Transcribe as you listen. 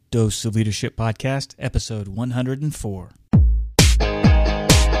Dose of Leadership Podcast, episode 104.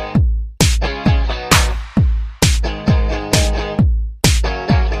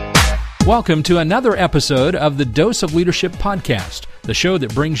 Welcome to another episode of the Dose of Leadership Podcast, the show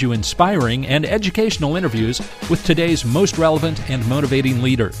that brings you inspiring and educational interviews with today's most relevant and motivating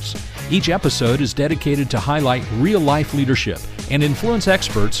leaders. Each episode is dedicated to highlight real-life leadership and influence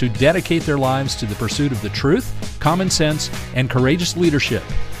experts who dedicate their lives to the pursuit of the truth, common sense, and courageous leadership.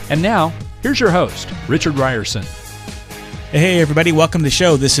 And now, here's your host, Richard Ryerson. Hey everybody, welcome to the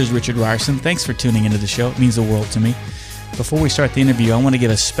show. This is Richard Ryerson. Thanks for tuning into the show. It means the world to me. Before we start the interview, I want to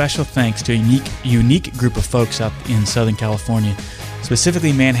give a special thanks to a unique group of folks up in Southern California,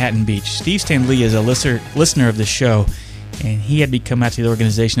 specifically Manhattan Beach. Steve Stanley is a listener of the show, and he had me come out to the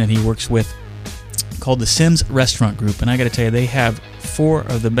organization that he works with called the Sims Restaurant Group. And I got to tell you, they have 4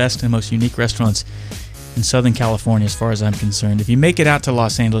 of the best and most unique restaurants in Southern California as far as I'm concerned. If you make it out to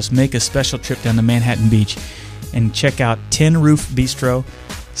Los Angeles, make a special trip down to Manhattan Beach and check out Tin Roof Bistro,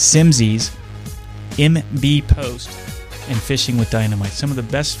 Simsies, MB Post, and Fishing with Dynamite. Some of the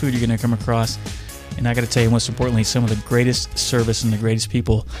best food you're going to come across, and I got to tell you, most importantly, some of the greatest service and the greatest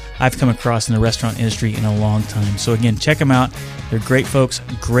people I've come across in the restaurant industry in a long time. So again, check them out. They're great folks,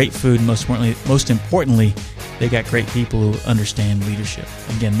 great food, and most importantly, they got great people who understand leadership.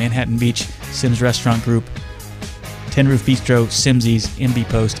 Again, Manhattan Beach, Sims Restaurant Group, Tin Roof Bistro, Simsies, MB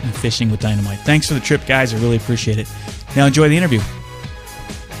Post, and Fishing with Dynamite. Thanks for the trip, guys. I really appreciate it. Now enjoy the interview.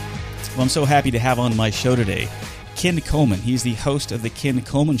 Well, I'm so happy to have on my show today Ken Coleman. He's the host of The Ken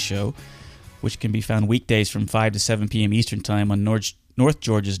Coleman Show, which can be found weekdays from 5 to 7 p.m. Eastern Time on North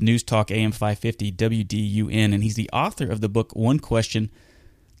Georgia's News Talk AM 550 WDUN, and he's the author of the book One Question,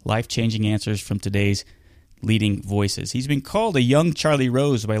 Life-Changing Answers from Today's Leading Voices. He's been called a young Charlie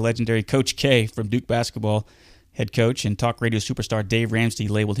Rose by legendary Coach K from Duke basketball head coach, and talk radio superstar Dave Ramsey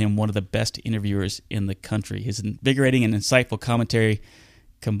labeled him one of the best interviewers in the country. His invigorating and insightful commentary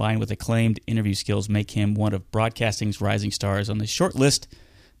combined with acclaimed interview skills make him one of broadcasting's rising stars. On the short list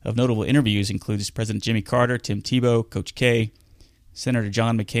of notable interviews includes President Jimmy Carter, Tim Tebow, Coach K, Senator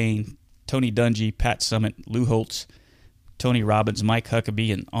John McCain, Tony Dungy, Pat Summitt, Lou Holtz, Tony Robbins, Mike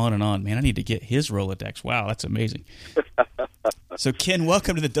Huckabee, and on and on. Man, I need to get his Rolodex. Wow, that's amazing. So, Ken,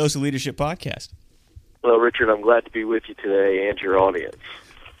 welcome to the Dose of Leadership Podcast. Well, Richard, I'm glad to be with you today and your audience.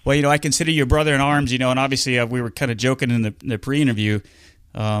 Well, I consider you a brother in arms, and obviously we were kind of joking in the pre-interview.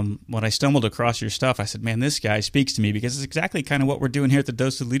 When I stumbled across your stuff, I said, man, this guy speaks to me, because it's exactly kind of what we're doing here at the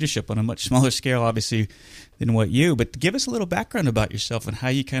Dose of Leadership on a much smaller scale, obviously, than what you. But give us a little background about yourself and how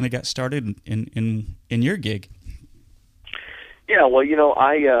you kind of got started in your gig. Yeah, well,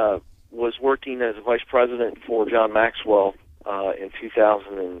 I was working as a vice president for John Maxwell in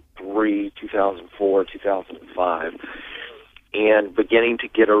 2003, 2004, 2005, and beginning to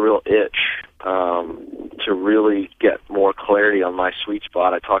get a real itch to really get more clarity on my sweet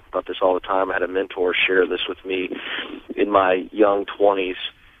spot. I talk about this all the time. I had a mentor share this with me in my young 20s.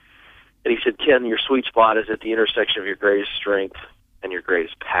 And he said, Ken, your sweet spot is at the intersection of your greatest strength and your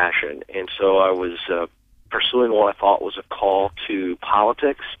greatest passion. And so I was pursuing what I thought was a call to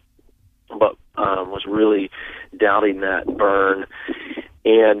politics, but was really doubting that burn,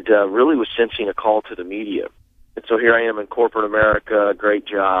 and really was sensing a call to the media. And so here I am in corporate America, great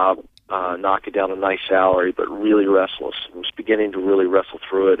job, knocking down a nice salary, but really restless. I was beginning to really wrestle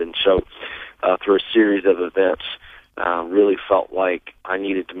through it. And so through a series of events, really felt like I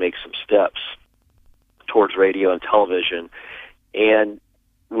needed to make some steps towards radio and television. And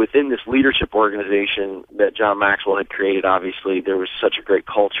within this leadership organization that John Maxwell had created, obviously, there was such a great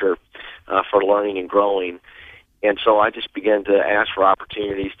culture for learning and growing. And so I just began to ask for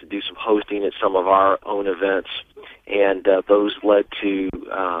opportunities to do some hosting at some of our own events, and those led to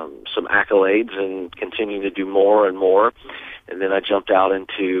some accolades and continuing to do more and more. And then I jumped out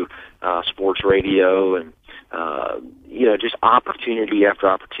into sports radio, and just opportunity after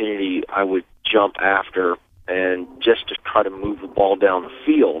opportunity I would jump after, and just to try to move the ball down the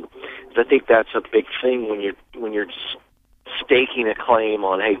field. I think that's a big thing when you're staking a claim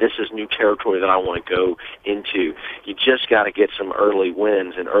on, hey, this is new territory that I want to go into. You just got to get some early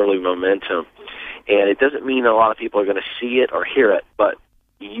wins and early momentum. And it doesn't mean a lot of people are going to see it or hear it, but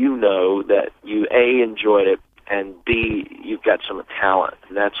you know that you, A, enjoyed it, and B, you've got some talent.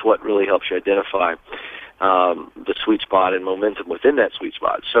 And that's what really helps you identify the sweet spot and momentum within that sweet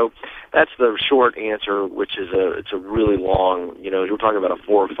spot. So that's the short answer, which is it's a really long, we're talking about a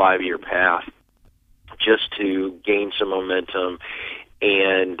 4 or 5 year path just to gain some momentum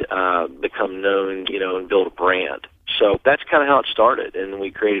and become known, and build a brand. So that's kind of how it started, and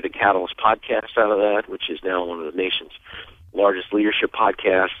we created a Catalyst podcast out of that, which is now one of the nation's largest leadership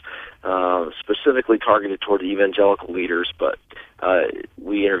podcast, specifically targeted toward the evangelical leaders, but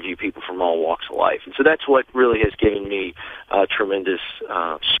we interview people from all walks of life. And so that's what really has given me a tremendous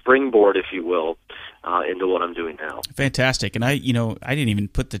springboard, if you will, into what I'm doing now. Fantastic. And I didn't even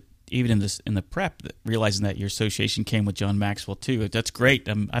put even in the prep, realizing that your association came with John Maxwell too. That's great.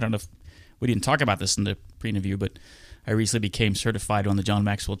 I don't know if we didn't talk about this in the pre-interview, but I recently became certified on the John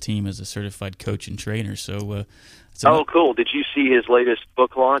Maxwell team as a certified coach and trainer. So, cool! Did you see his latest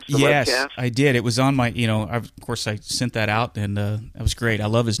book launch? Yes, webcast? I did. It was on my, of course, I sent that out, and that was great. I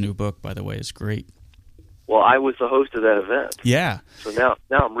love his new book, by the way. It's great. Well, I was the host of that event. Yeah. So now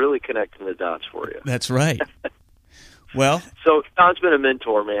I'm really connecting the dots for you. That's right. Well, so John's been a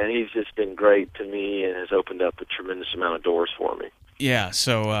mentor, man. He's just been great to me and has opened up a tremendous amount of doors for me. Yeah,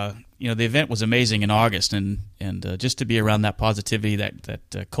 so the event was amazing in August, and just to be around that positivity,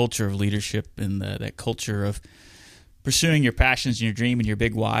 that culture of leadership, and that culture of pursuing your passions and your dream and your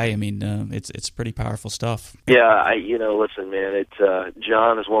big why. I mean, it's pretty powerful stuff. Yeah, listen, man.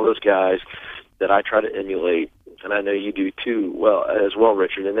 John is one of those guys that I try to emulate, and I know you do too, as well,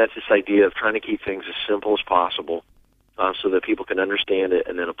 Richard. And that's this idea of trying to keep things as simple as possible, so that people can understand it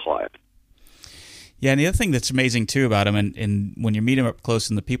and then apply it. Yeah, and the other thing that's amazing too about him, and when you meet him up close,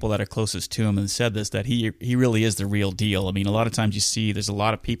 and the people that are closest to him, and said this, that he really is the real deal. I mean, a lot of times you see there's a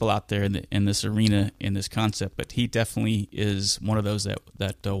lot of people out there in this arena, in this concept, but he definitely is one of those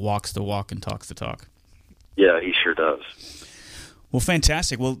that walks the walk and talks the talk. Yeah, he sure does. Well,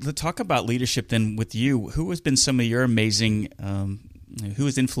 fantastic. Well, to talk about leadership then with you, who has been some of your amazing, who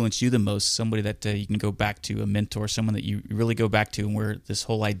has influenced you the most, somebody that you can go back to, a mentor, someone that you really go back to, and where this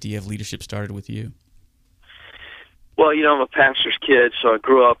whole idea of leadership started with you? Well, I'm a pastor's kid, so I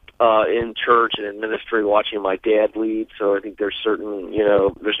grew up in church and in ministry watching my dad lead, so I think there's certain,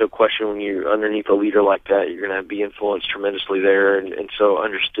 there's no question when you're underneath a leader like that, you're going to be influenced tremendously there, and so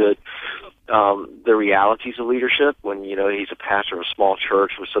understood the realities of leadership when, he's a pastor of a small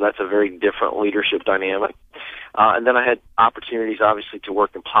church, so that's a very different leadership dynamic. And then I had opportunities, obviously, to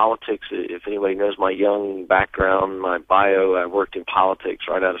work in politics. If anybody knows my young background, my bio, I worked in politics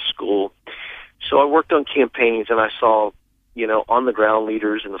right out of school. So I worked on campaigns, and I saw, on-the-ground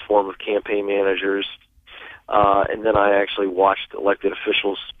leaders in the form of campaign managers, and then I actually watched elected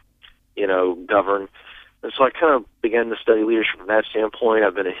officials, govern. And so I kind of began to study leadership from that standpoint.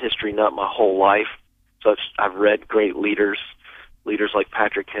 I've been a history nut my whole life, so I've read great leaders like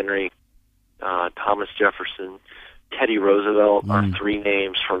Patrick Henry, Thomas Jefferson, Teddy Roosevelt are three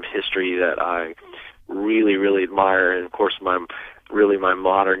names from history that I really, really admire, and of course my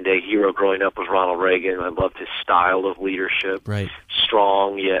modern-day hero growing up was Ronald Reagan. I loved his style of leadership, right?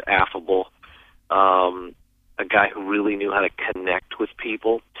 Strong yet affable, a guy who really knew how to connect with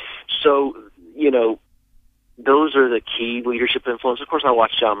people. So, those are the key leadership influences. Of course, I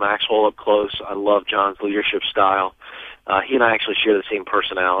watched John Maxwell up close. I love John's leadership style. He and I actually share the same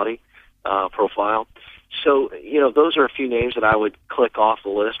personality profile. So, those are a few names that I would click off the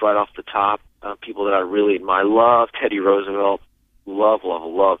list right off the top, people that I really admire. I love Teddy Roosevelt.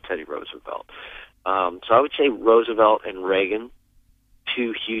 Love Teddy Roosevelt. So I would say Roosevelt and Reagan,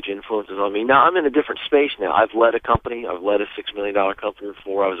 two huge influences on me. Now, I'm in a different space now. I've led a company. I've led a $6 million company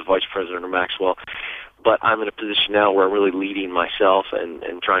before. I was a vice president of Maxwell. But I'm in a position now where I'm really leading myself and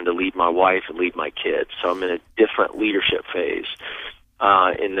trying to lead my wife and lead my kids. So I'm in a different leadership phase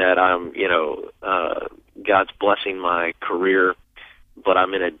in that I'm, God's blessing my career, but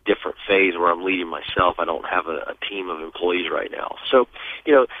I'm in a different phase where I'm leading myself. I don't have a team of employees right now. So,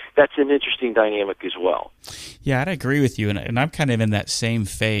 that's an interesting dynamic as well. Yeah, I'd agree with you, and I'm kind of in that same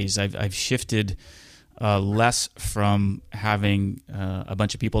phase. I've shifted less from having a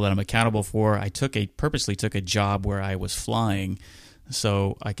bunch of people that I'm accountable for. I purposely took a job where I was flying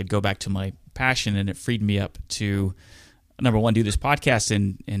so I could go back to my passion, and it freed me up to, number one, do this podcast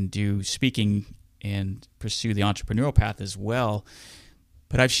and do speaking and pursue the entrepreneurial path as well.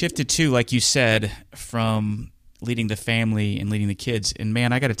 But I've shifted too, like you said, from leading the family and leading the kids. And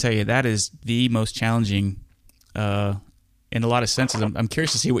man, I got to tell you, that is the most challenging in a lot of senses. I'm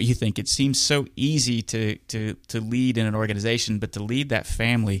curious to see what you think. It seems so easy to lead in an organization, but to lead that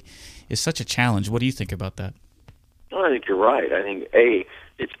family is such a challenge. What do you think about that? Well, I think you're right. I think,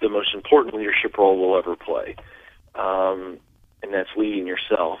 it's the most important leadership role we'll ever play, and that's leading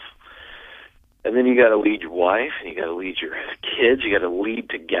yourself. And then you got to lead your wife, and you got to lead your kids. You got to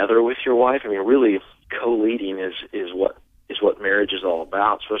lead together with your wife. I mean, really, co-leading is what marriage is all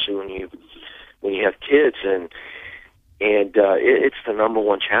about, especially when you have kids, and it's the number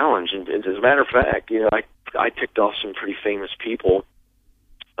one challenge. And as a matter of fact, I ticked off some pretty famous people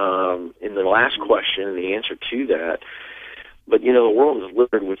in the last question, and the answer to that But, the world is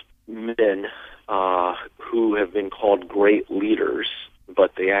littered with men who have been called great leaders,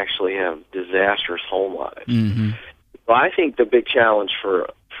 but they actually have disastrous home lives. Mm-hmm. So I think the big challenge for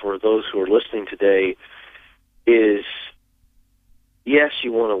those who are listening today is, yes,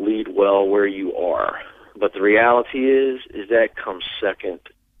 you want to lead well where you are, but the reality is that comes second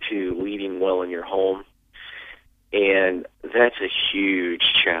to leading well in your home. And that's a huge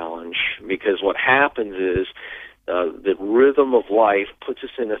challenge, because what happens is the rhythm of life puts us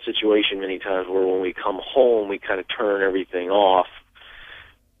in a situation many times where when we come home, we kind of turn everything off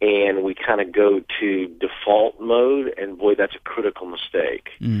and we kind of go to default mode, and boy, that's a critical mistake.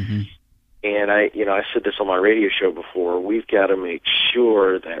 Mm-hmm. And I said this on my radio show before, we've got to make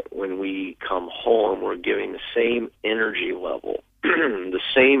sure that when we come home, we're giving the same energy level, the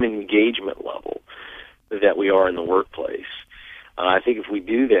same engagement level that we are in the workplace. I think if we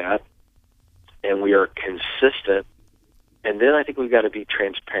do that and we are consistent, and then I think we've got to be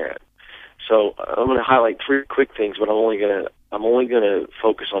transparent. So I'm going to highlight 3 quick things, but I'm only going to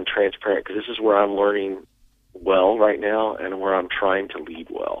focus on transparent, because this is where I'm learning well right now and where I'm trying to lead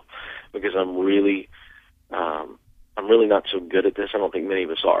well, because I'm really not so good at this. I don't think many of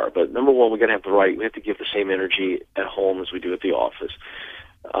us are. But number one, we have to give the same energy at home as we do at the office.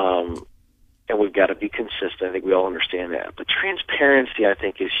 And we've got to be consistent. I think we all understand that. But transparency, I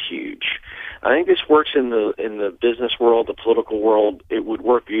think, is huge. I think this works in the business world, the political world. It would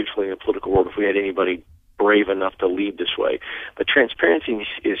work beautifully in the political world if we had anybody brave enough to lead this way. But transparency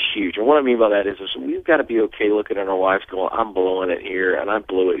is huge. And what I mean by that is we've got to be okay looking at our wives going, I'm blowing it here, and I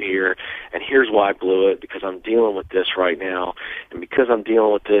blew it here, and here's why I blew it, because I'm dealing with this right now. And because I'm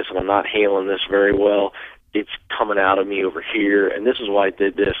dealing with this and I'm not handling this very well, it's coming out of me over here, and this is why I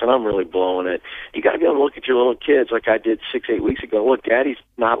did this, and I'm really blowing it. You got to be able to look at your little kids like I did 6-8 weeks ago. Look, Daddy's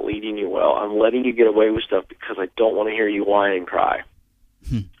not leading you well. I'm letting you get away with stuff because I don't want to hear you whine and cry.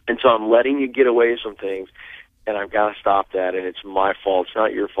 And so I'm letting you get away with some things, and I've got to stop that, and it's my fault. It's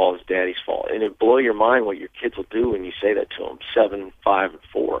not your fault. It's Daddy's fault. And it'll blow your mind what your kids will do when you say that to them, 7, 5, and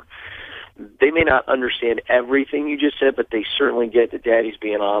 4. They may not understand everything you just said, but they certainly get that Daddy's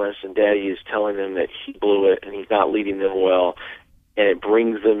being honest, and Daddy is telling them that he blew it and he's not leading them well, and it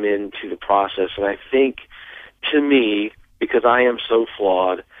brings them into the process. And I think, to me, because I am so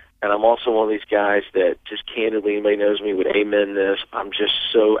flawed, and I'm also one of these guys that just candidly, anybody knows me, would amen this. I'm just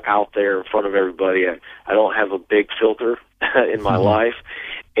so out there in front of everybody. I don't have a big filter in my life,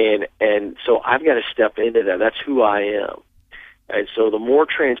 and so I've got to step into that. That's who I am. And so the more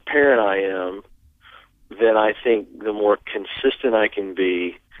transparent I am, then I think the more consistent I can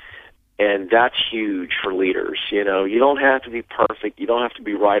be, and that's huge for leaders. You don't have to be perfect. You don't have to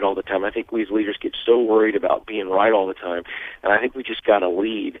be right all the time. I think we as leaders get so worried about being right all the time, and I think we just got to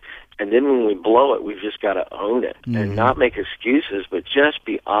lead. And then when we blow it, we've just got to own it and not make excuses, but just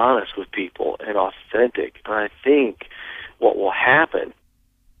be honest with people and authentic. And I think what will happen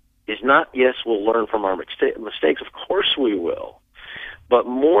is not, yes, we'll learn from our mistakes. Of course we will. But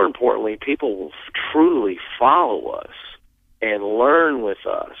more importantly, people will truly follow us and learn with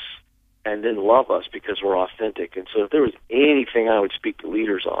us and then love us because we're authentic. And so if there was anything I would speak to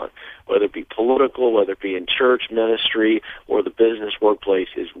leaders on, whether it be political, whether it be in church ministry or the business workplace,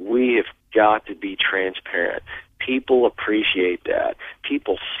 is we have got to be transparent. People appreciate that.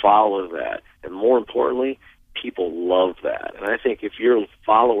 People follow that. And more importantly, people love that. And I think if your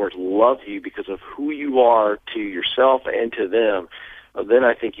followers love you because of who you are to yourself and to them, then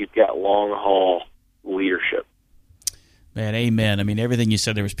I think you've got long-haul leadership. Man, amen. I mean, everything you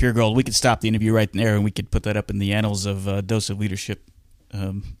said there was pure gold. We could stop the interview right there, and we could put that up in the annals of Dose of Leadership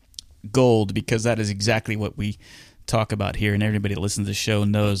gold, because that is exactly what we talk about here, and everybody that listens to the show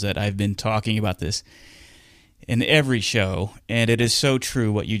knows that I've been talking about this in every show, and it is so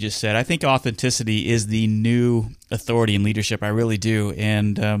true what you just said. I think authenticity is the new authority in leadership. I really do.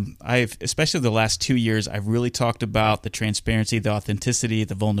 And I've, especially the last 2 years, I've really talked about the transparency, the authenticity,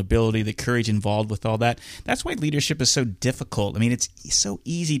 the vulnerability, the courage involved with all that. That's why leadership is so difficult. I mean, it's so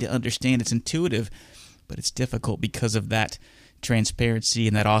easy to understand. It's intuitive, but it's difficult because of that transparency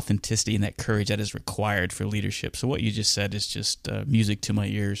and that authenticity and that courage that is required for leadership. So what you just said is just music to my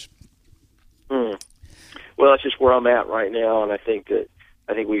ears. Well, that's just where I'm at right now, and I think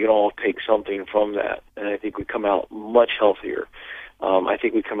we can all take something from that, and I think we come out much healthier. I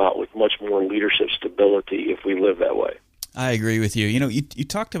think we come out with much more leadership stability if we live that way. I agree with you. You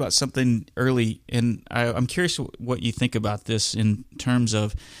talked about something early, and I'm curious what you think about this in terms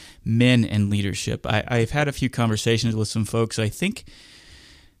of men and leadership. I've had a few conversations with some folks. I think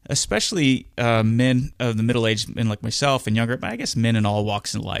especially men of the middle-aged, men like myself and younger, but I guess men in all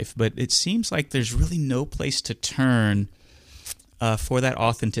walks in life. But it seems like there's really no place to turn for that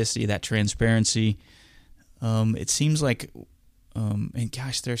authenticity, that transparency. It seems like, and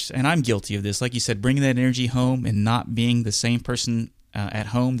gosh, and I'm guilty of this. Like you said, bringing that energy home and not being the same person at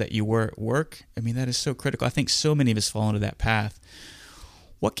home that you were at work. I mean, that is so critical. I think so many of us fall into that path.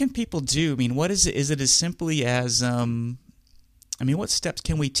 What can people do? I mean, what is it? Is it as simply as, what steps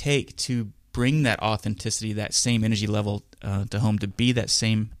can we take to bring that authenticity, that same energy level to home, to be that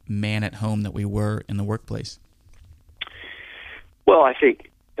same man at home that we were in the workplace? Well, I think,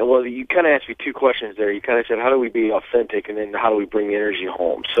 you kind of asked me two questions there. You kind of said, how do we be authentic, and then how do we bring the energy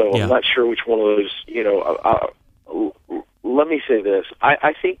home? So yeah. I'm not sure which one of those, let me say this.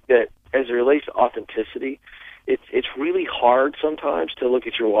 I think that as it relates to authenticity, it's really hard sometimes to look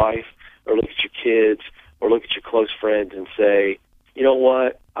at your wife or look at your kids or look at your close friends and say, you know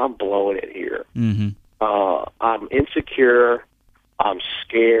what, I'm blowing it here. Mm-hmm. I'm insecure. I'm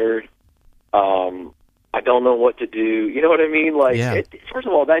scared. I don't know what to do. You know what I mean? Like, yeah. First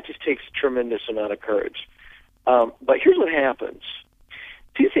of all, that just takes a tremendous amount of courage. But here's what happens.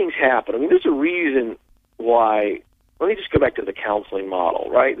 Two things happen. I mean, there's a reason why. Let me just go back to the counseling model,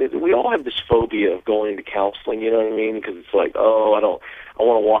 right? We all have this phobia of going into counseling, you know what I mean? Because it's like, I want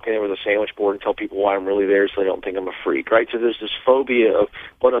to walk in there with a sandwich board and tell people why I'm really there so they don't think I'm a freak, right? So there's this phobia of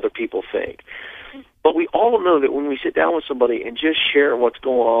what other people think. But we all know that when we sit down with somebody and just share what's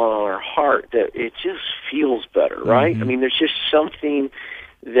going on our heart, that it just feels better, right? Mm-hmm. I mean, there's just something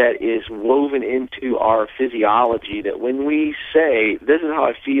that is woven into our physiology that when we say, this is how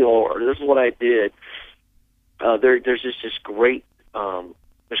I feel, or this is what I did, there's just this great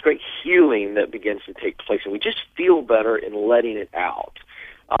healing that begins to take place, and we just feel better in letting it out.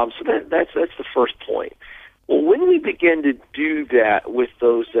 So that's the first point. Well, when we begin to do that with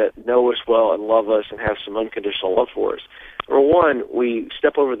those that know us well and love us and have some unconditional love for us, number one, we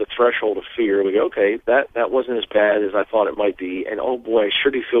step over the threshold of fear. We go, okay, that wasn't as bad as I thought it might be, and oh boy, I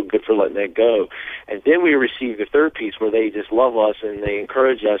sure do feel good for letting that go. And then we receive the third piece where they just love us and they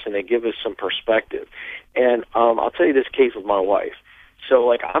encourage us and they give us some perspective. And I'll tell you this case with my wife. So,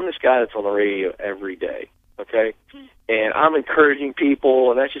 like, I'm this guy that's on the radio every day, okay? And I'm encouraging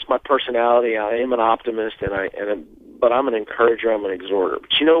people, and that's just my personality. I am an optimist, but I'm an encourager, I'm an exhorter. But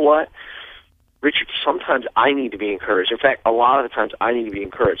you know what? Richard, sometimes I need to be encouraged. In fact, a lot of the times I need to be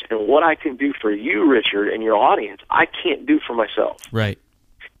encouraged. And what I can do for you, Richard, and your audience, I can't do for myself. Right.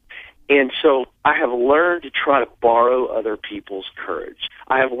 And so I have learned to try to borrow other people's courage.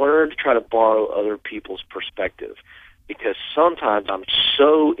 I have learned to try to borrow other people's perspective, because sometimes I'm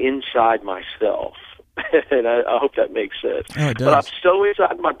so inside myself, and I hope that makes sense. Oh, it does. But I'm so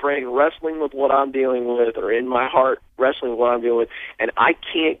inside my brain wrestling with what I'm dealing with, or in my heart wrestling with what I'm dealing with, and I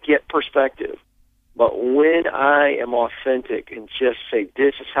can't get perspective. But when I am authentic and just say,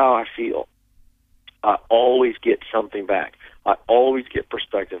 this is how I feel, I always get something back. I always get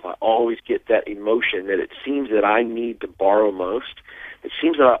perspective. I always get that emotion that it seems that I need to borrow most. It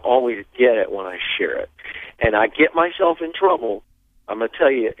seems that I always get it when I share it. And I get myself in trouble. I'm going to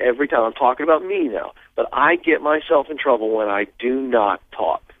tell you every time. I'm talking about me now. But I get myself in trouble when I do not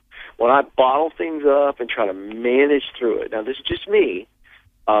talk. When I bottle things up and try to manage through it. Now, this is just me.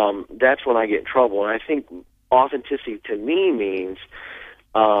 That's when I get in trouble. And I think authenticity to me means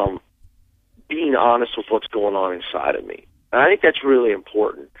being honest with what's going on inside of me. And I think that's really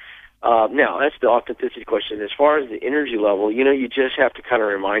important. Now, that's the authenticity question. As far as the energy level, you just have to kind of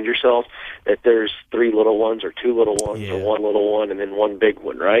remind yourself that there's 3 little ones or 2 little ones or 1 little one and then 1 big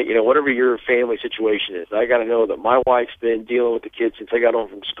one, right? Whatever your family situation is. I got to know that my wife's been dealing with the kids since they got home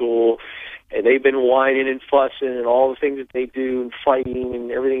from school, and they've been whining and fussing and all the things that they do and fighting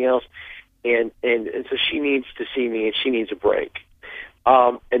and everything else. And so she needs to see me, and she needs a break.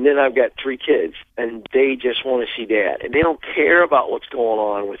 And then I've got 3 kids, and they just want to see Dad. And they don't care about what's going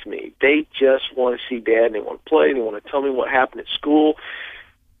on with me. They just want to see Dad, and they want to play. They want to tell me what happened at school.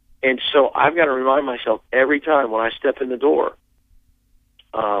 And so I've got to remind myself every time when I step in the door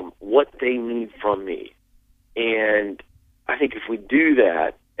what they need from me. And I think if we do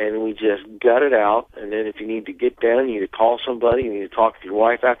that and we just gut it out, and then if you need to get down, you need to call somebody, you need to talk to your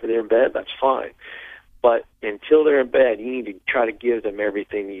wife after they're in bed, that's fine. But until they're in bed, you need to try to give them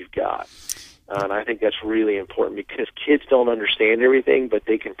everything you've got. And I think that's really important, because kids don't understand everything, but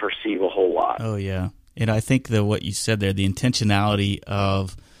they can perceive a whole lot. Oh, yeah. And I think that what you said there, the intentionality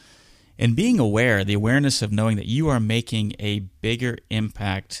of, and being aware, the awareness of knowing that you are making a bigger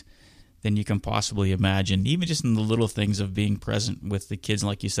impact than you can possibly imagine, even just in the little things of being present with the kids,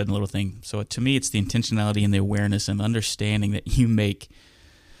 like you said, in the little thing. So to me, it's the intentionality and the awareness and understanding that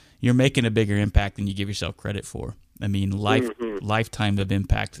you're making a bigger impact than you give yourself credit for. I mean, lifetime of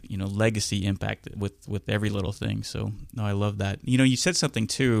impact, legacy impact with every little thing. So, no, I love that. You said something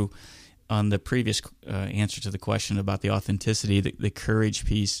too on the previous answer to the question about the authenticity, the courage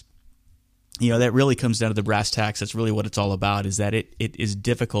piece. That really comes down to the brass tacks. That's really what it's all about, is that it is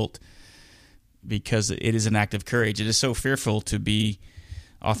difficult because it is an act of courage. It is so fearful to be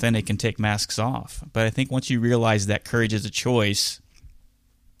authentic and take masks off. But I think once you realize that courage is a choice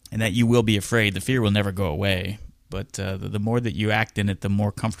and that you will be afraid, the fear will never go away. But the more that you act in it, the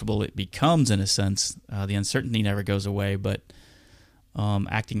more comfortable it becomes, in a sense. The uncertainty never goes away, but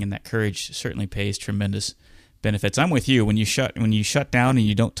acting in that courage certainly pays tremendous benefits. I'm with you. When you shut down and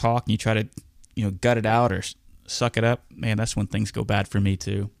you don't talk and you try to gut it out or suck it up, man, that's when things go bad for me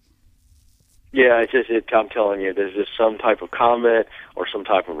too. Yeah, I'm telling you, there's just some type of comment or some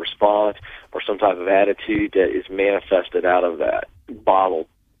type of response or some type of attitude that is manifested out of that bottledness,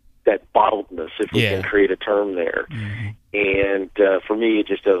 if we can create a term there. Mm-hmm. And for me, it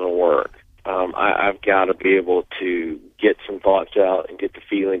just doesn't work. I've got to be able to get some thoughts out and get the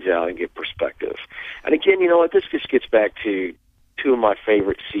feelings out and get perspective. And again, this just gets back to two of my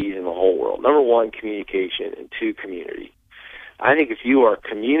favorite C's in the whole world. Number one, communication, and two, community. I think if you are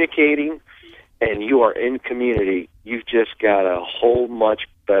communicating and you are in community, you've just got a whole much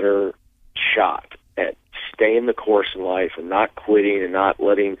better shot at staying the course in life and not quitting and not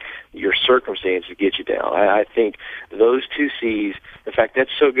letting your circumstances get you down. I think those two C's, in fact,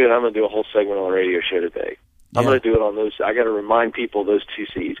 that's so good, I'm going to do a whole segment on the radio show today. I'm going to do it on those. I got to remind people of those two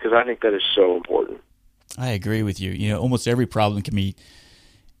C's because I think that is so important. I agree with you. Almost every problem can be,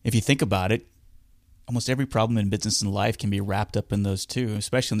 if you think about it, almost every problem in business and life can be wrapped up in those two,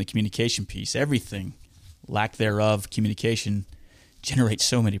 especially in the communication piece. Everything, lack thereof, communication, generates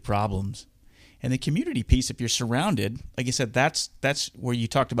so many problems. And the community piece, if you're surrounded, like you said, that's where you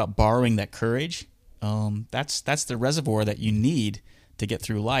talked about borrowing that courage. That's the reservoir that you need to get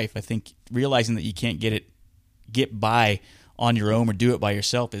through life. I think realizing that you can't get by on your own or do it by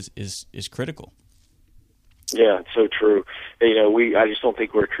yourself is critical. Yeah, it's so true. I just don't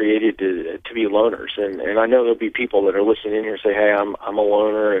think we're created to be loners, and I know there'll be people that are listening in here and say, "Hey, I'm a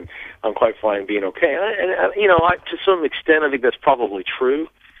loner, and I'm quite fine being okay." And to some extent, I think that's probably true,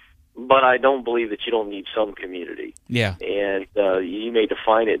 but I don't believe that you don't need some community. Yeah, and you may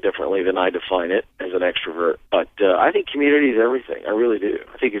define it differently than I define it as an extrovert, but I think community is everything. I really do.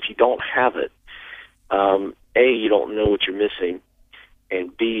 I think if you don't have it, A, you don't know what you're missing.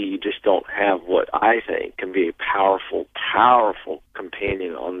 And B, you just don't have what I think can be a powerful, powerful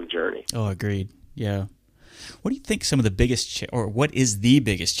companion on the journey. Oh, agreed. Yeah. What do you think some of the biggest, or what is the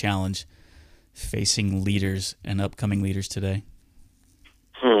biggest challenge facing leaders and upcoming leaders today?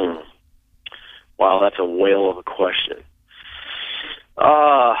 Wow, that's a whale of a question.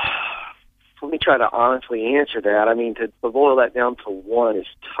 Let me try to honestly answer that. I mean, to boil that down to one is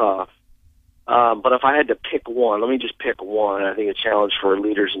tough. But if I had to pick one, let me just pick one. I think a challenge for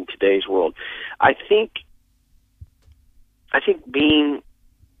leaders in today's world. I think being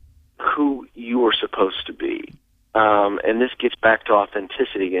who you are supposed to be. And this gets back to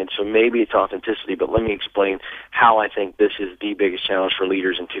authenticity again. So maybe it's authenticity, but let me explain how I think this is the biggest challenge for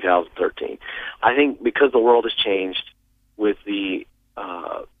leaders in 2013. I think because the world has changed with the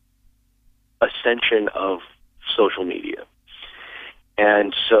ascension of social media.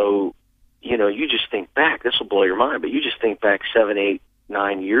 And so, you just think back, this will blow your mind, but you just think back 7, 8,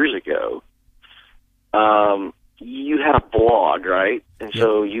 9 years ago, you had a blog, right? And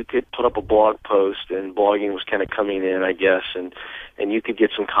so you could put up a blog post, and blogging was kind of coming in, I guess, and you could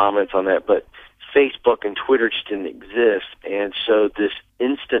get some comments on that, but Facebook and Twitter just didn't exist. And so this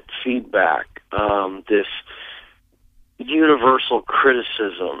instant feedback, this universal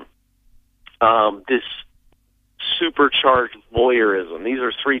criticism, this supercharged voyeurism. These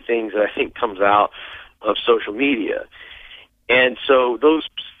are three things that I think comes out of social media. And so those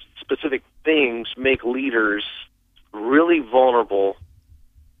specific things make leaders really vulnerable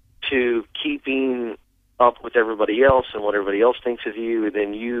to keeping up with everybody else and what everybody else thinks of you.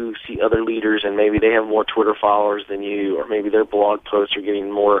 Then you see other leaders and maybe they have more Twitter followers than you, or maybe their blog posts are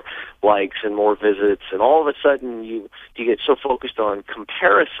getting more likes and more visits. And all of a sudden you get so focused on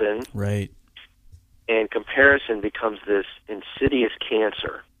comparison. Right. And comparison becomes this insidious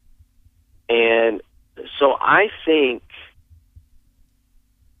cancer. And so I think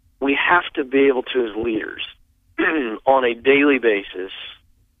we have to be able to, as leaders, on a daily basis,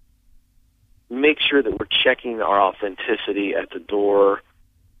 make sure that we're checking our authenticity at the door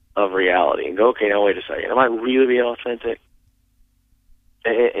of reality and go, okay, now wait a second. Am I really being authentic?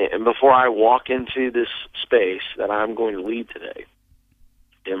 And before I walk into this space that I'm going to lead today,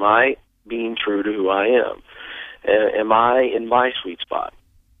 am I being true to who I am? Am I in my sweet spot?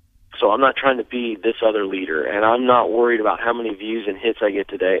 So I'm not trying to be this other leader, and I'm not worried about how many views and hits I get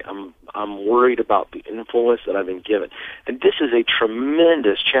today. I'm worried about the influence that I've been given. And this is a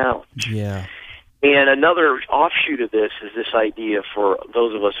tremendous challenge. Yeah. And another offshoot of this is this idea for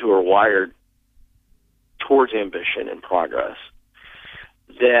those of us who are wired towards ambition and progress,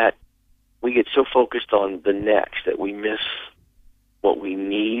 that we get so focused on the next that we miss what we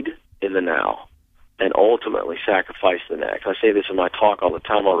need in the now and ultimately sacrifice the next. I say this in my talk all the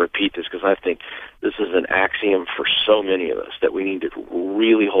time. I'll repeat this because I think this is an axiom for so many of us that we need to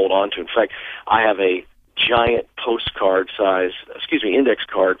really hold on to. In fact, I have a giant index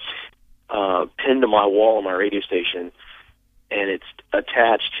card pinned to my wall on my radio station, and it's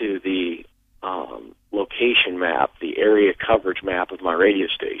attached to the location map, the area coverage map of my radio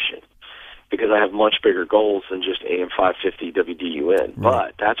station, because I have much bigger goals than just AM 550 WDUN.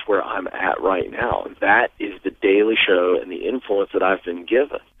 But that's where I'm at right now. That is the daily show and the influence that I've been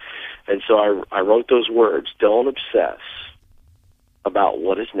given. And so I wrote those words: don't obsess about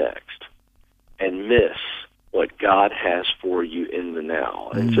what is next and miss what God has for you in the now.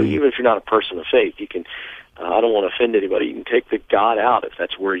 And so even if you're not a person of faith, you can, I don't want to offend anybody, you can take the God out if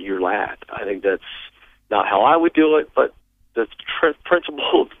that's where you're at. I think that's not how I would do it, but the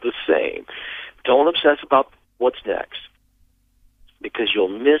principle is the same. Don't obsess about what's next, because you'll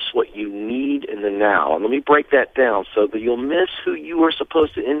miss what you need in the now. And let me break that down so that you'll miss who you are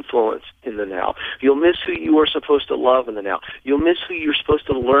supposed to influence in the now. You'll miss who you are supposed to love in the now. You'll miss who you're supposed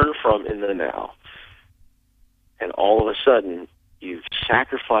to learn from in the now. And all of a sudden, you've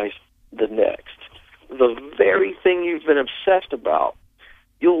sacrificed the next. The very thing you've been obsessed about,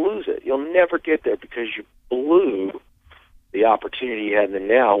 you'll lose it. You'll never get there because you blew the opportunity you had in the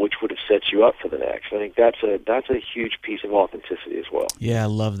now, which would have set you up for the next. I think that's a huge piece of authenticity as well. Yeah, I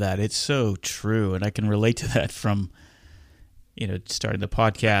love that. It's so true, and I can relate to that from, starting the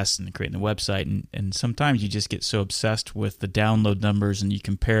podcast and creating the website, and sometimes you just get so obsessed with the download numbers, and you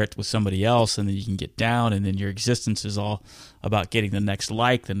compare it with somebody else, and then you can get down, and then your existence is all about getting the next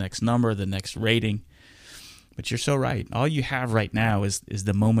like, the next number, the next rating. But you're so right. All you have right now is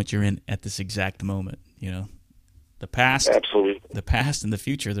the moment you're in at this exact moment. The past, absolutely. The past and the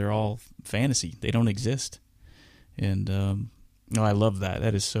future, they're all fantasy. They don't exist. And I love that.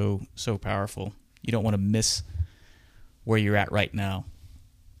 That is so powerful. You don't want to miss where you're at right now.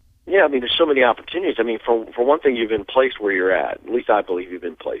 Yeah, there's so many opportunities. For one thing, you've been placed where you're at. At least I believe you've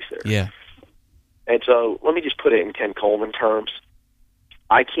been placed there. Yeah. And so let me just put it in Ken Coleman terms.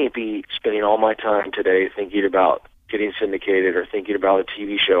 I can't be spending all my time today thinking about getting syndicated or thinking about a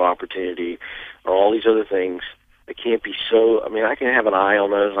TV show opportunity or all these other things. I can't be I can have an eye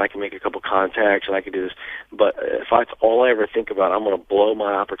on those, and I can make a couple contacts, and I can do this. But if that's all I ever think about, I'm going to blow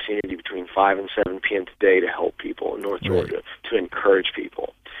my opportunity between 5 and 7 p.m. today to help people in North Georgia, to encourage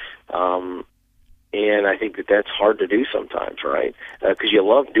people. And I think that's hard to do sometimes, right? Because you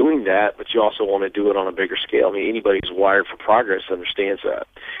love doing that, but you also want to do it on a bigger scale. Anybody who's wired for progress understands that.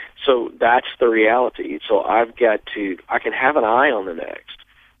 So that's the reality. So I can have an eye on the next,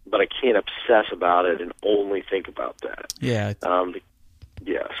 but I can't obsess about it and only think about that. Yeah.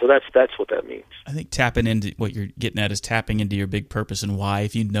 So that's what that means. I think tapping into what you're getting at is tapping into your big purpose and why.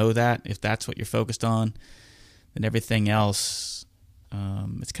 If you know that, if that's what you're focused on, then everything else,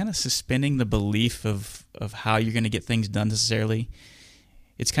 it's kind of suspending the belief of how you're going to get things done necessarily.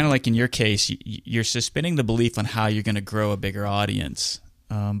 It's kind of like in your case, you're suspending the belief on how you're going to grow a bigger audience.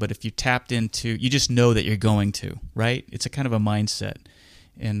 But if you tapped into, you just know that you're going to, right? It's a kind of a mindset.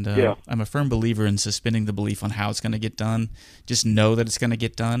 And I'm a firm believer in suspending the belief on how it's going to get done. Just know that it's going to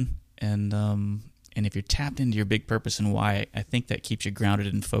get done. And if you're tapped into your big purpose and why, I think that keeps you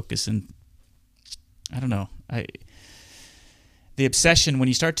grounded and focused. And I don't know. The obsession, when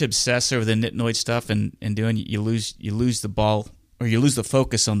you start to obsess over the nitnoid stuff and doing, you lose the ball, or you lose the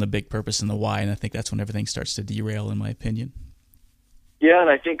focus on the big purpose and the why. And I think that's when everything starts to derail, in my opinion. Yeah, and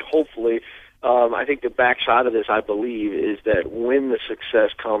I think hopefully, I think the backside of this, I believe, is that when the success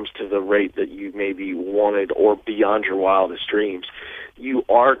comes to the rate that you maybe wanted or beyond your wildest dreams, you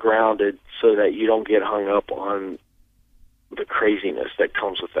are grounded so that you don't get hung up on the craziness that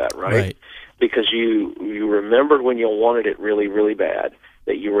comes with that, right? Because you remembered when you wanted it really, really bad,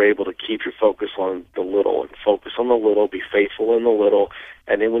 that you were able to keep your focus on the little, and focus on the little, be faithful in the little,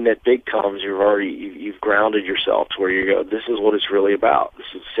 and then when that big comes, you've grounded yourself to where you go, this is what it's really about. This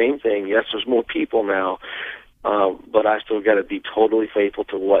is the same thing. Yes, there's more people now, but I still got to be totally faithful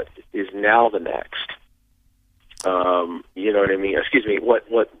to what is now the next. You know what I mean? Excuse me,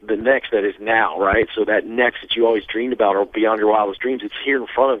 what the next that is now, right? So that next that you always dreamed about or beyond your wildest dreams, it's here in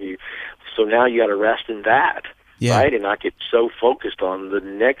front of you. So now you got to rest in that. right? And not get so focused on the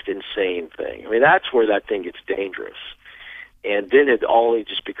next insane thing. I mean, that's where that thing gets dangerous. And then it only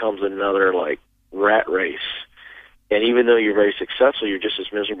just becomes another, like, rat race. And even though you're very successful, you're just as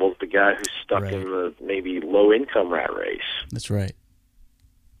miserable as the guy who's stuck in the maybe low-income rat race. That's right.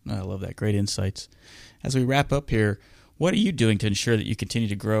 I love that. Great insights. As we wrap up here, what are you doing to ensure that you continue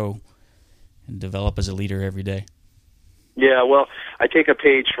to grow and develop as a leader every day? Yeah, well, I take a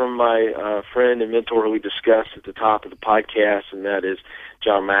page from my friend and mentor who we discussed at the top of the podcast, and that is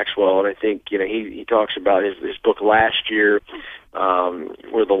John Maxwell. And I think, he talks about his book last year,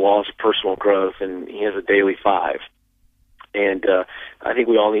 were the laws of personal growth, and he has a daily 5. And I think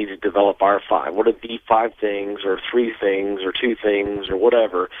we all need to develop our 5. What are the 5 things or 3 things or 2 things or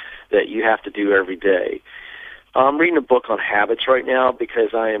whatever that you have to do every day? I'm reading a book on habits right now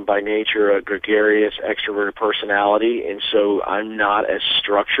because I am by nature a gregarious, extroverted personality, and so I'm not as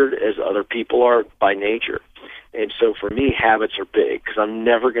structured as other people are by nature. And so for me, habits are big because I'm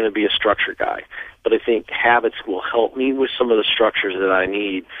never going to be a structure guy. But I think habits will help me with some of the structures that I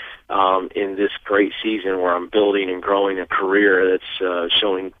need in this great season where I'm building and growing a career that's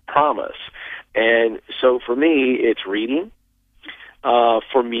showing promise. And so for me, it's reading.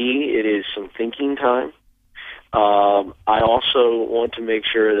 For me, it is some thinking time. I also want to make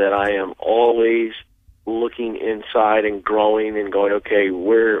sure that I am always looking inside and growing and going, okay,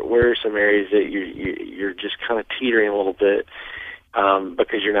 where are some areas that you're just kind of teetering a little bit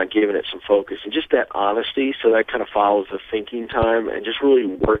because you're not giving it some focus, and just that honesty. So that kind of follows the thinking time and just really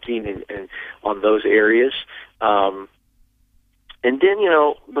working and on those areas. And then,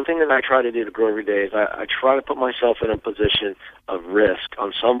 the thing that I try to do to grow every day is I try to put myself in a position of risk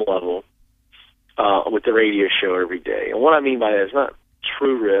on some level with the radio show every day. And what I mean by that is not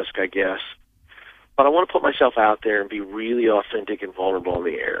true risk, I guess, but I want to put myself out there and be really authentic and vulnerable in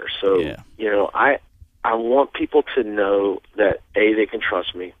the air. So, I want people to know that, A, they can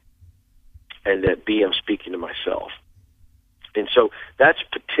trust me, and that, B, I'm speaking to myself. And so that's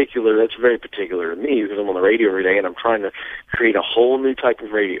very particular to me because I'm on the radio every day, and I'm trying to create a whole new type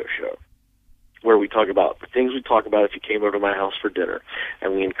of radio show where we talk about the things we talk about if you came over to my house for dinner,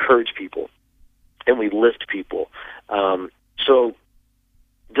 and we encourage people, and we lift people. So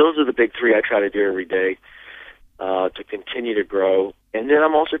those are the big 3 I try to do every day to continue to grow. And then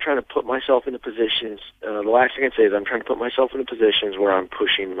I'm also trying to put myself into positions, the last thing I'd say is I'm trying to put myself into positions where I'm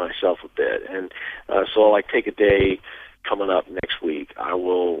pushing myself a bit. And so I'll take a day coming up next week. I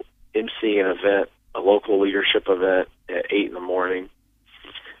will MC an event, a local leadership event at 8 in the morning.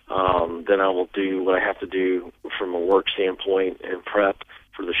 Then I will do what I have to do from a work standpoint and prep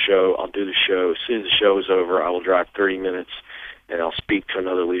for the show. I'll do the show. As soon as the show is over, I will drive 30 minutes and I'll speak to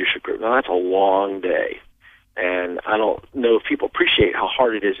another leadership group. Now, that's a long day. And I don't know if people appreciate how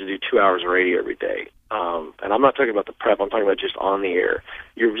hard it is to do 2 hours of radio every day. And I'm not talking about the prep. I'm talking about just on the air.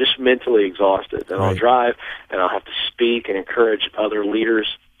 You're just mentally exhausted. And I'll drive, and I'll have to speak and encourage other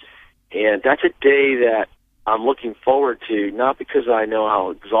leaders. And that's a day that I'm looking forward to, not because I know how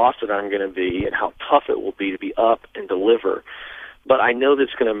exhausted I'm going to be and how tough it will be to be up and deliver, but I know that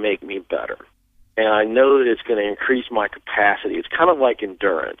it's going to make me better. And I know that it's going to increase my capacity. It's kind of like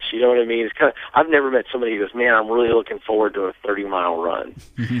endurance. You know what I mean? I've never met somebody who goes, man, I'm really looking forward to a 30-mile run.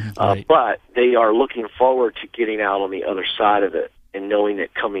 Right. But they are looking forward to getting out on the other side of it and knowing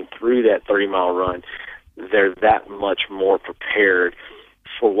that coming through that 30-mile run, they're that much more prepared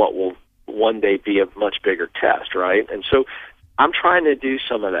for what will one day be a much bigger test, right? And so I'm trying to do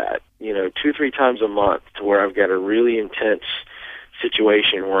some of that, 2-3 times a month to where I've got a really intense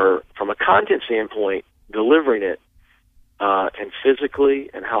situation where, from a content standpoint, delivering it and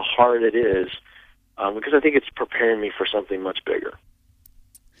physically and how hard it is, because I think it's preparing me for something much bigger.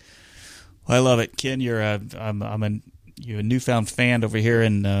 Well, I love it, Ken. You're a newfound fan over here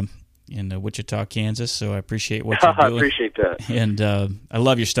in Wichita, Kansas. So I appreciate what you're doing. I appreciate that, and I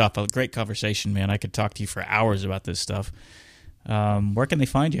love your stuff. A great conversation, man. I could talk to you for hours about this stuff. Where can they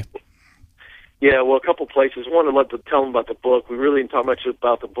find you? Yeah, well, a couple places. One, to tell them about the book. We really didn't talk much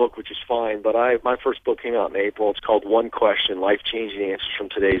about the book, which is fine, but my first book came out in April. It's called One Question, Life-Changing Answers from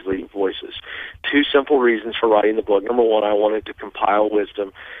Today's Leading Voices. 2 simple reasons for writing the book. Number 1, I wanted to compile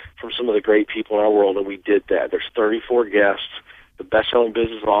wisdom from some of the great people in our world, and we did that. There's 34 guests, the best-selling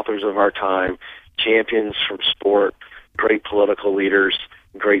business authors of our time, champions from sport, great political leaders,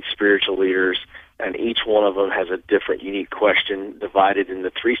 great spiritual leaders, and each one of them has a different, unique question divided into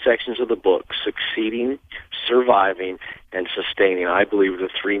 3 sections of the book: succeeding, surviving, and sustaining. I believe the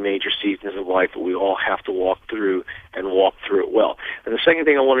 3 major seasons of life that we all have to walk through and walk through it well. And the second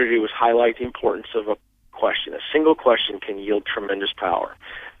thing I wanted to do was highlight the importance of a question. A single question can yield tremendous power.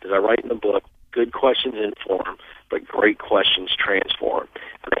 As I write in the book, Good questions inform, but great questions transform.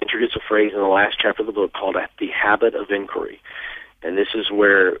 And I introduce a phrase in the last chapter of the book called the habit of inquiry. And this is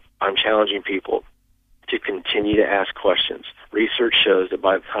where I'm challenging people to continue to ask questions. Research shows that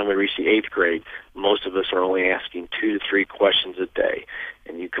by the time we reach the 8th grade, most of us are only asking 2 to 3 questions a day.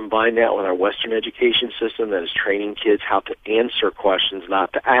 And you combine that with our Western education system that is training kids how to answer questions,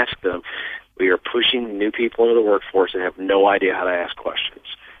 not to ask them. We are pushing new people into the workforce that have no idea how to ask questions.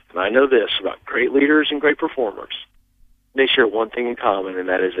 And I know this about great leaders and great performers. They share one thing in common, and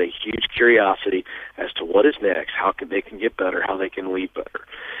that is a huge curiosity as to what is next, how they can get better, how they can lead better.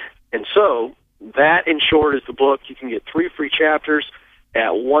 And so that, in short, is the book. You can get 3 free chapters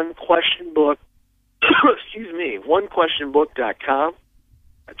at OneQuestionBook. OneQuestionBook.com.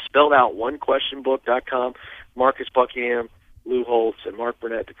 It's spelled out, OneQuestionBook.com. Marcus Buckingham, Lou Holtz, and Mark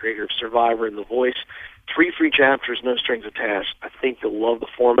Burnett, the creator of Survivor and The Voice. 3 free chapters, no strings attached. I think you'll love the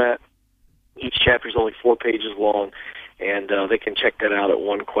format. Each chapter is only 4 pages long, and they can check that out at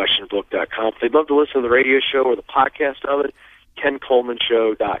OneQuestionBook.com. If they'd love to listen to the radio show or the podcast of it,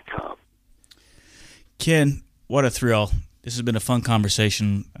 KenColemanShow.com. Ken, what a thrill. This has been a fun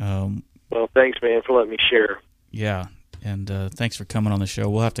conversation. Well, thanks, man, for letting me share. Yeah, and thanks for coming on the show.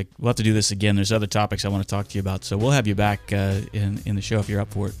 We'll have to do this again. There's other topics I want to talk to you about, so we'll have you back in the show if you're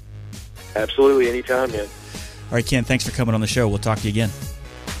up for it. Absolutely, anytime, man. All right, Ken, thanks for coming on the show. We'll talk to you again.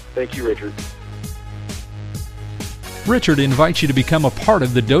 Thank you, Richard. Richard invites you to become a part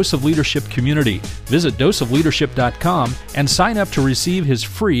of the Dose of Leadership community. Visit doseofleadership.com and sign up to receive his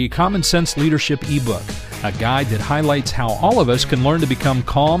free Common Sense Leadership ebook, a guide that highlights how all of us can learn to become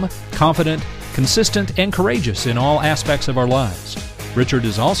calm, confident, consistent, and courageous in all aspects of our lives. Richard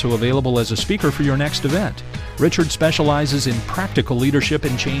is also available as a speaker for your next event. Richard specializes in practical leadership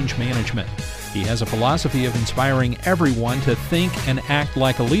and change management. He has a philosophy of inspiring everyone to think and act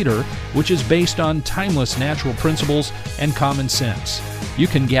like a leader, which is based on timeless natural principles and common sense. You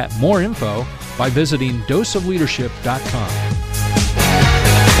can get more info by visiting doseofleadership.com.